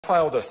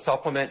Filed a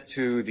supplement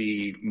to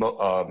the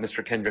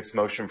Mr. Kendrick's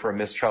motion for a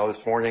mistrial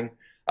this morning.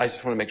 I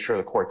just want to make sure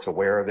the court's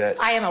aware of it.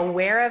 I am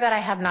aware of it. I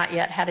have not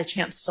yet had a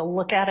chance to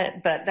look at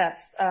it, but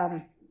that's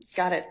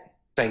got it.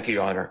 Thank you,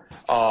 Your Honor.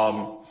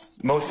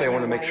 Mostly I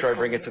want to make sure I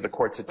bring it to the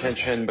court's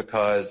attention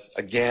because,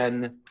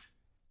 again,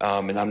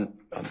 and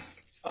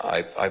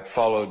I've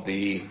followed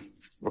the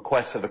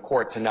request of the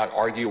court to not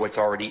argue what's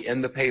already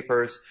in the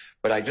papers,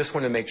 but I just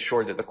want to make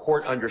sure that the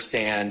court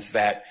understands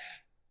that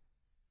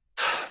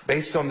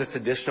based on this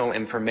additional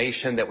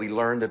information that we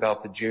learned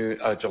about the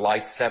July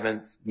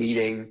 7th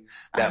meeting,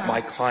 that my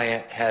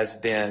client has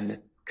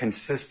been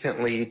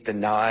consistently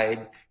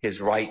denied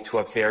his right to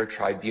a fair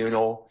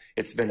tribunal.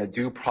 It's been a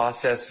due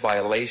process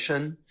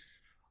violation.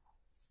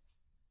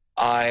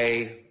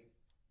 I,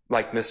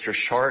 like Mr.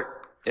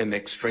 Shart, am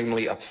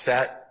extremely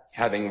upset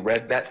having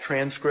read that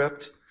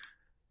transcript.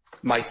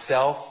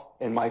 Myself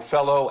and my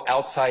fellow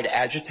outside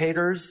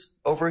agitators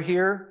over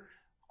here,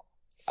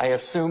 I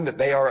assume that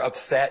they are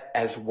upset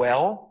as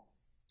well.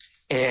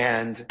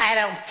 And I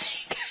don't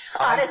think,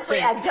 honestly,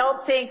 I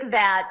don't think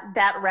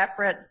that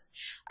reference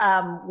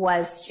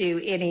was to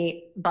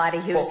anybody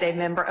who is a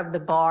member of the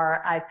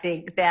bar. I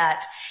think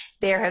that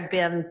there have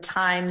been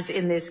times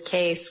in this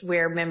case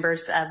where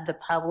members of the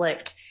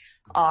public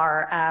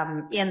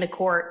are in the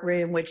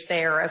courtroom, which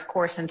they are, of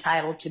course,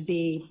 entitled to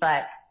be,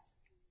 but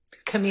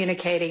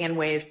communicating in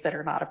ways that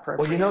are not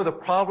appropriate. Well, you know, the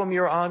problem,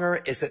 Your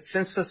Honor, is that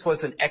since this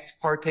was an ex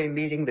parte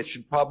meeting that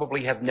should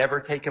probably have never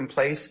taken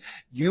place,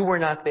 you were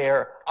not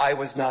there, I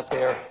was not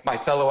there, my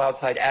fellow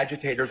outside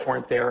agitators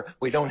weren't there,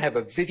 we don't have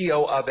a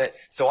video of it,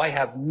 so I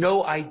have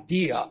no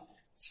idea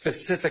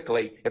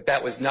specifically if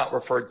that was not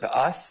referred to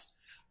us.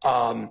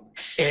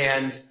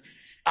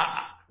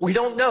 We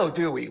don't know,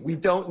 do we? We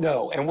don't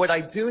know. And what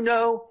I do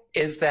know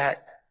is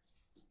that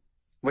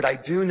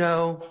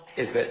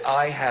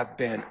I have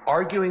been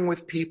arguing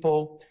with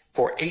people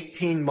for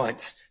 18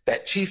 months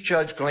that Chief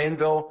Judge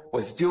Glanville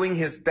was doing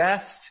his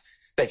best,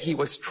 that he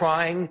was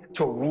trying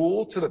to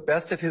rule to the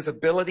best of his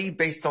ability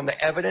based on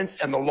the evidence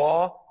and the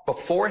law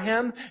before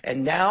him,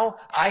 and now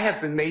I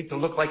have been made to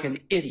look like an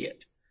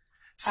idiot.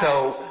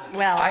 So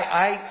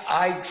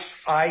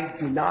I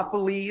do not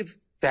believe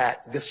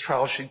that this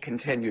trial should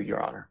continue, Your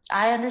Honor.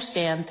 I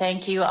understand.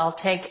 Thank you. I'll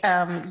take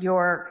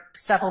your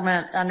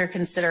supplement under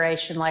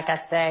consideration. Like I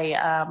say,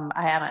 I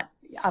haven't,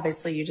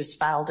 obviously you just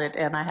filed it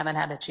and I haven't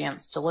had a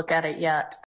chance to look at it yet.